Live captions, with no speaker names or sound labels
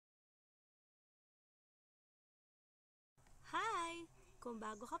Kung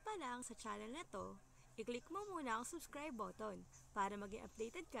bago ka pa lang sa channel na to, i-click mo muna ang subscribe button para maging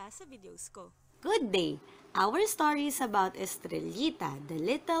updated ka sa videos ko. Good day! Our story is about Estrellita, the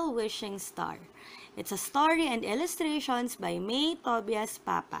Little Wishing Star. It's a story and illustrations by May Tobias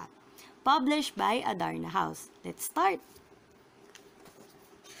Papa, published by Adarna House. Let's start!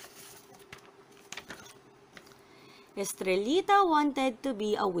 Estrellita wanted to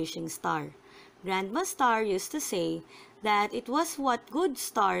be a wishing star. Grandma Star used to say that it was what good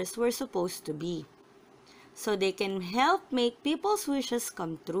stars were supposed to be, so they can help make people's wishes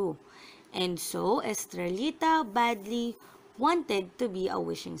come true. And so Estrellita badly wanted to be a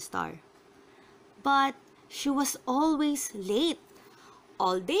wishing star. But she was always late.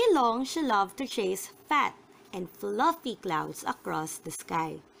 All day long, she loved to chase fat and fluffy clouds across the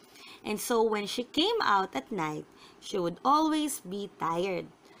sky. And so when she came out at night, she would always be tired.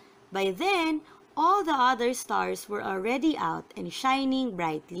 By then, all the other stars were already out and shining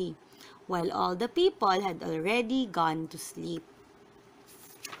brightly, while all the people had already gone to sleep.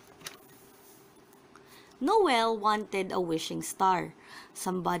 Noel wanted a wishing star.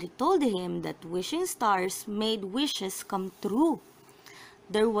 Somebody told him that wishing stars made wishes come true.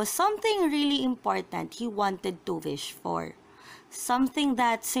 There was something really important he wanted to wish for, something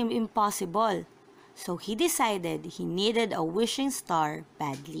that seemed impossible. So he decided he needed a wishing star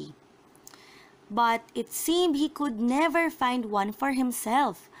badly. But it seemed he could never find one for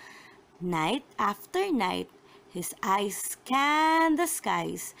himself. Night after night, his eyes scanned the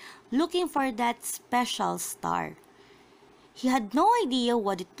skies, looking for that special star. He had no idea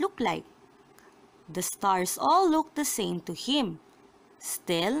what it looked like. The stars all looked the same to him.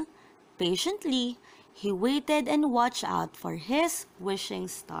 Still, patiently, he waited and watched out for his wishing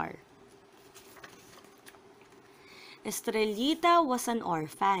star. Estrellita was an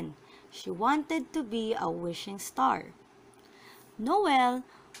orphan. She wanted to be a wishing star. Noel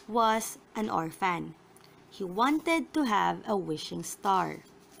was an orphan. He wanted to have a wishing star.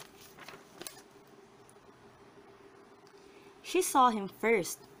 She saw him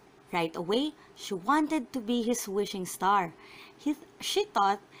first. Right away, she wanted to be his wishing star. She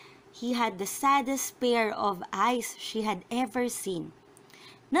thought he had the saddest pair of eyes she had ever seen.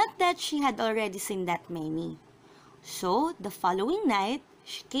 Not that she had already seen that many. So, the following night,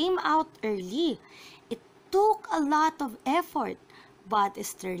 she came out early. It took a lot of effort, but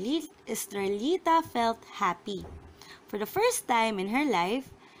Estrellita felt happy. For the first time in her life,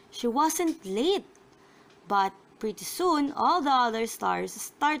 she wasn't late. But pretty soon, all the other stars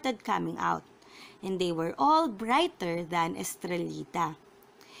started coming out, and they were all brighter than Estrellita.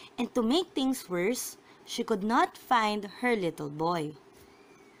 And to make things worse, she could not find her little boy.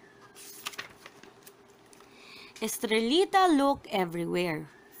 Estrellita looked everywhere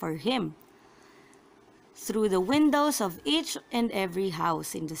for him, through the windows of each and every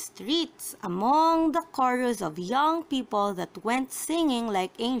house, in the streets, among the chorus of young people that went singing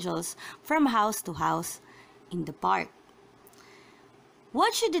like angels from house to house, in the park.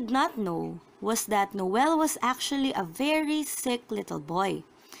 What she did not know was that Noel was actually a very sick little boy.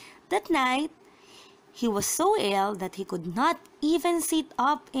 That night, he was so ill that he could not even sit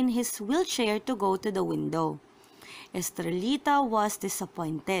up in his wheelchair to go to the window. Estrellita was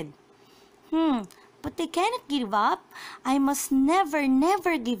disappointed. But I cannot give up. I must never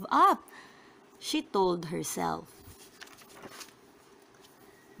give up, she told herself.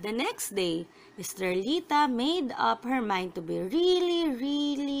 The next day, Estrellita made up her mind to be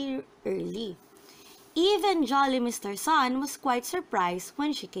really early. Even jolly Mr. Sun was quite surprised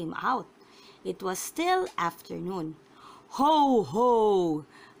when she came out. It was still afternoon. "Ho, ho,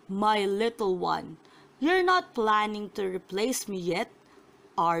 my little one. You're not planning to replace me yet,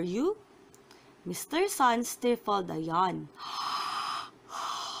 are you?" Mr. Sun stifled a yawn.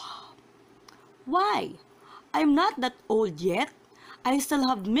 "Why? I'm not that old yet. I still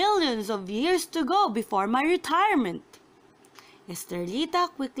have millions of years to go before my retirement."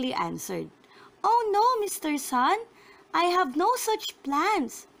 Estrellita quickly answered, "Oh no, Mr. Sun, I have no such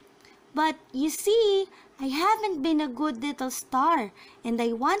plans. But you see, I haven't been a good little star, and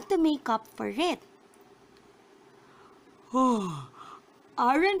I want to make up for it."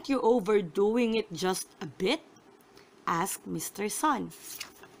 "Aren't you overdoing it just a bit?" asked Mr. Sun.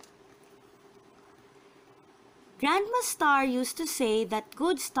 Grandma Star used to say that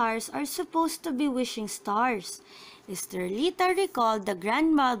good stars are supposed to be wishing stars. Estrellita recalled the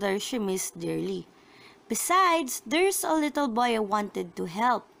grandmother she missed dearly. Besides, there's a little boy I wanted to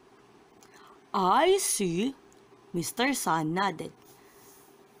help. "I see," Mr. Sun nodded.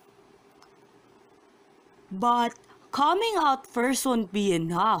 "But coming out first won't be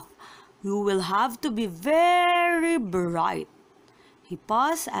enough. You will have to be very bright." He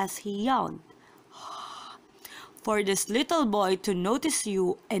paused as he yawned. For this little boy to notice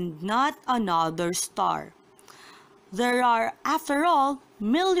you and not another star. There are, after all,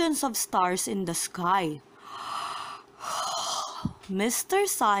 millions of stars in the sky. Mr.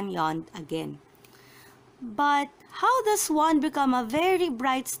 Sun yawned again. But how does one become a very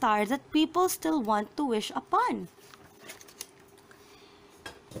bright star that people still want to wish upon?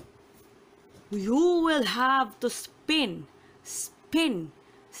 You will have to spin, spin,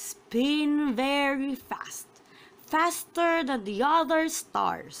 spin very fast, faster than the other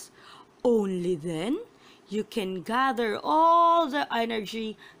stars. Only then you can gather all the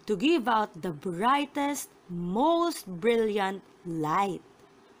energy to give out the brightest, most brilliant light.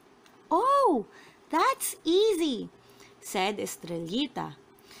 Oh, that's easy, said Estrellita.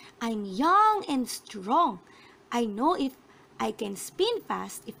 I'm young and strong. I know if I can spin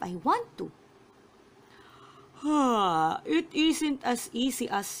fast if I want to. It isn't as easy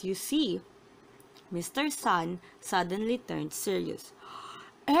as you see. Mr. Sun suddenly turned serious.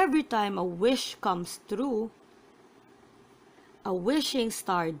 Every time a wish comes true, a wishing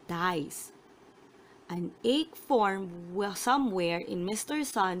star dies. An ache formed somewhere in Mr.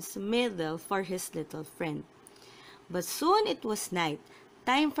 Sun's middle for his little friend. But soon it was night,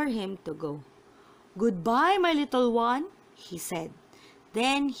 time for him to go. Goodbye, my little one, he said.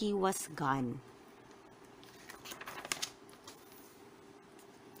 Then he was gone.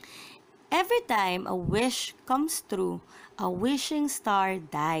 Every time a wish comes true, a wishing star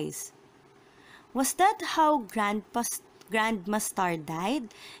dies. Was that how Grandma Star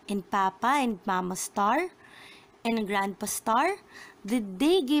died? And Papa and Mama Star? And Grandpa Star? Did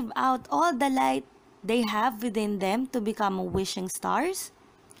they give out all the light they have within them to become wishing stars?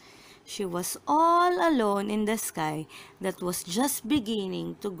 She was all alone in the sky that was just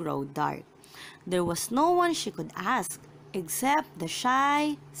beginning to grow dark. There was no one she could ask except the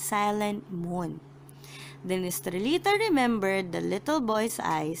shy, silent moon. Then Estrellita remembered the little boy's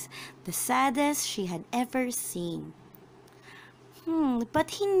eyes, the saddest she had ever seen.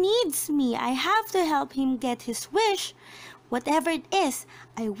 But he needs me. I have to help him get his wish. Whatever it is,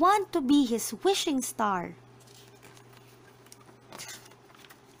 I want to be his wishing star.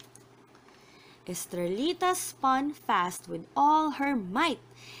 Estrellita spun fast with all her might,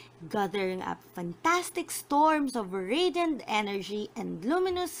 gathering up fantastic storms of radiant energy and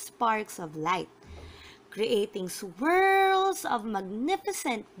luminous sparks of light, creating swirls of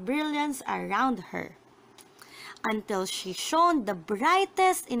magnificent brilliance around her, until she shone the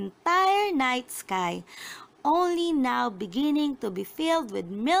brightest entire night sky, only now beginning to be filled with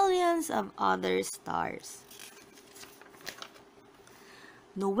millions of other stars.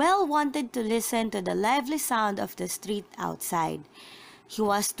 Noel wanted to listen to the lively sound of the street outside. He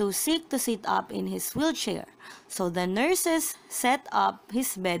was too sick to sit up in his wheelchair, so the nurses set up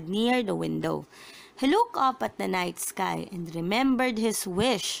his bed near the window. He looked up at the night sky and remembered his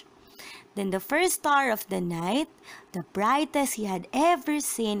wish. Then the first star of the night, the brightest he had ever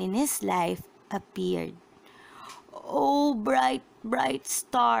seen in his life, appeared. Oh, bright, bright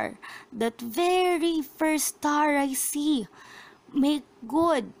star, that very first star I see, make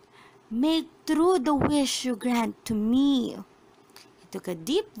good, make true the wish you grant to me. He took a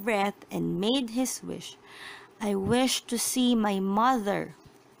deep breath and made his wish. I wish to see my mother.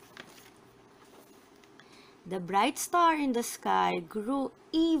 The bright star in the sky grew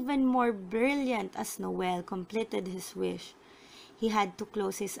even more brilliant as Noel completed his wish. He had to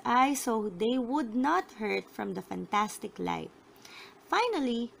close his eyes so they would not hurt from the fantastic light.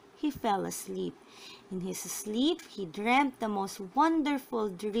 Finally, he fell asleep. In his sleep, he dreamt the most wonderful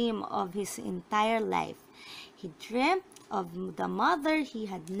dream of his entire life. He dreamt of the mother he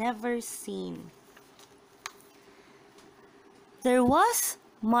had never seen. There was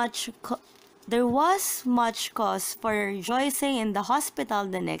much cause for rejoicing in the hospital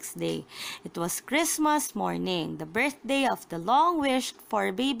the next day. It was Christmas morning, the birthday of the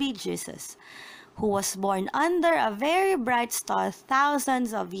long-wished-for baby Jesus, who was born under a very bright star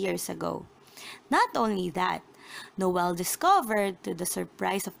thousands of years ago. Not only that, Noel discovered, to the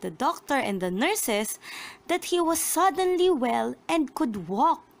surprise of the doctor and the nurses, that he was suddenly well and could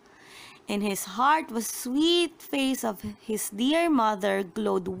walk. In his heart the sweet face of his dear mother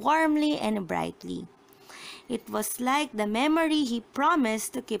glowed warmly and brightly. It was like the memory he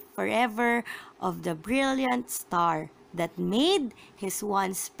promised to keep forever of the brilliant star that made his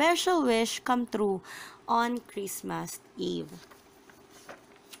one special wish come true on Christmas Eve.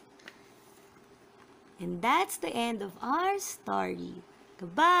 And that's the end of our story.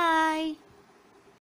 Goodbye!